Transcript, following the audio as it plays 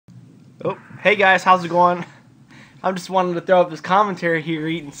Oh, hey guys, how's it going? I'm just wanting to throw up this commentary here,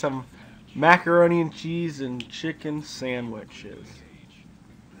 eating some macaroni and cheese and chicken sandwiches.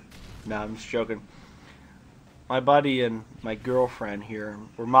 Nah, I'm just joking. My buddy and my girlfriend here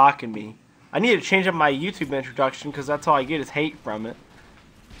were mocking me. I need to change up my YouTube introduction because that's all I get is hate from it.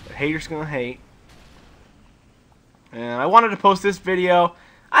 But haters gonna hate. And I wanted to post this video.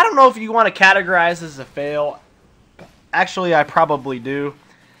 I don't know if you want to categorize this as a fail. Actually, I probably do.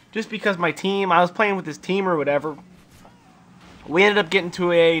 Just because my team, I was playing with this team or whatever. We ended up getting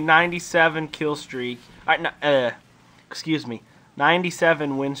to a 97 kill streak. Excuse me,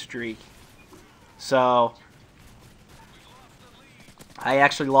 97 win streak. So I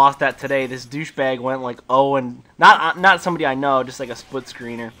actually lost that today. This douchebag went like 0 and not somebody I know, just like a split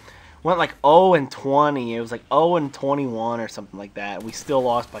screener. Went like 0 and 20. It was like 0 and 21 or something like that. We still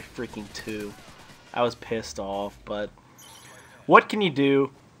lost by freaking 2. I was pissed off, but what can you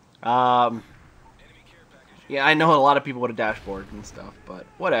do? Yeah, I know a lot of people would have dashboarded and stuff, but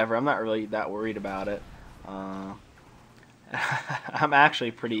whatever. I'm not really that worried about it. I'm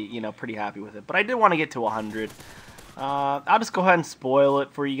actually pretty happy with it. But I did want to get to 100. I'll just go ahead and spoil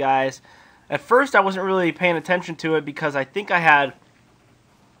it for you guys. At first, I wasn't really paying attention to it because I think I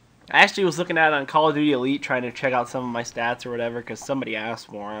actually was looking at it on Call of Duty Elite, trying to check out some of my stats or whatever, because somebody asked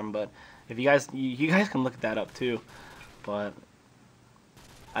for them. But if you guys can look that up too. But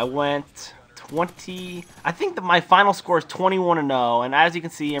I went 20. I think my final score is 21-0, and as you can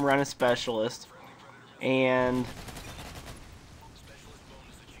see, I'm running specialist. And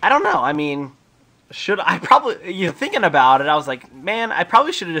I don't know. I mean, should I probably? Thinking about it, I was like, man, I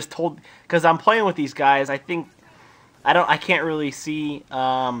probably should have just told, because I'm playing with these guys. I can't really see who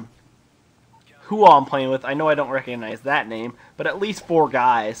all I'm playing with. I know I don't recognize that name, but at least 4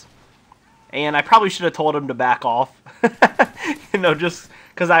 guys. And I probably should have told him to back off. Just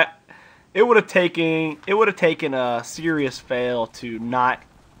because it would have taken a serious fail to not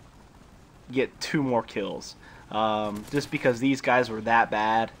get 2 more kills. Just because these guys were that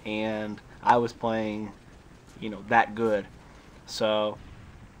bad and I was playing, that good. So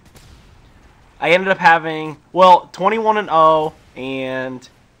I ended up having 21-0 and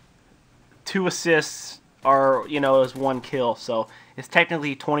 2 assists are is 1 kill. So it's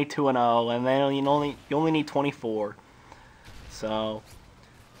technically 22-0, and then you only need 24. So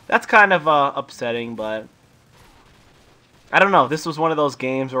that's kind of upsetting, but I don't know. This was one of those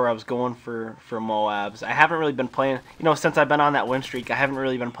games where I was going for m.o.a.bs. I haven't really been playing, since I've been on that win streak, I haven't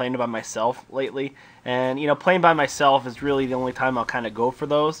really been playing by myself lately. And, playing by myself is really the only time I'll kind of go for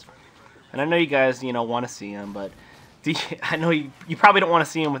those. And I know you guys, want to see them, but I know you probably don't want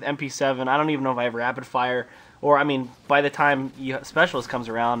to see them with MP7. I don't even know if I have rapid fire. Or, I mean, by the time Specialist comes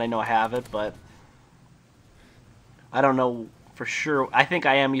around, I know I have it, but I don't know for sure. I think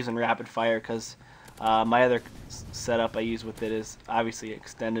I am using rapid fire because my other setup I use with it is obviously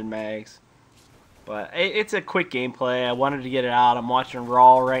extended mags. But it's a quick gameplay. I wanted to get it out. I'm watching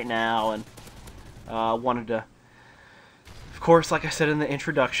Raw right now, and wanted to, of course, like I said in the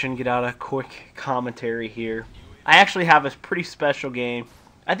introduction, get out a quick commentary here. I actually have a pretty special game.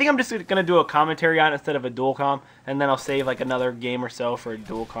 I think I'm just going to do a commentary on it instead of a dual com, and then I'll save like another game or so for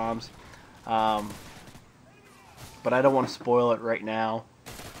dual comms. But I don't want to spoil it right now.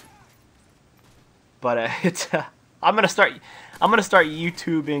 But I'm gonna start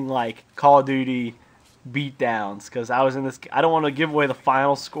YouTubing like Call of Duty beatdowns because I was in this. I don't want to give away the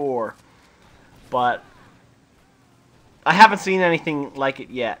final score, but I haven't seen anything like it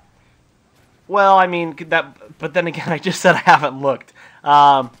yet. Well, I mean but then again, I just said I haven't looked.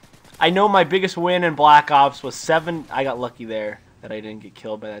 I know my biggest win in Black Ops was 7. I got lucky there that I didn't get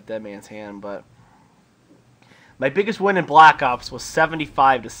killed by that dead man's hand, but my biggest win in Black Ops was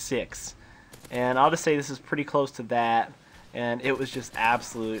 75-6. And I'll just say this is pretty close to that. And it was just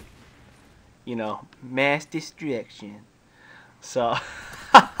absolute, mass destruction. So,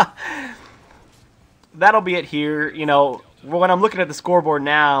 that'll be it here. When I'm looking at the scoreboard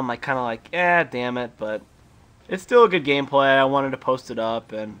now, I'm kind of like, damn it. But it's still a good gameplay. I wanted to post it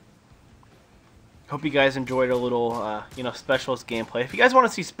up. And hope you guys enjoyed a little, specialist gameplay. If you guys want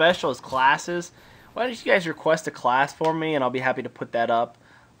to see specialist classes, why don't you guys request a class for me, and I'll be happy to put that up.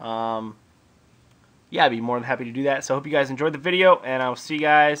 Yeah, I'd be more than happy to do that. So I hope you guys enjoyed the video, and I'll see you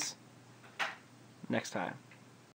guys next time.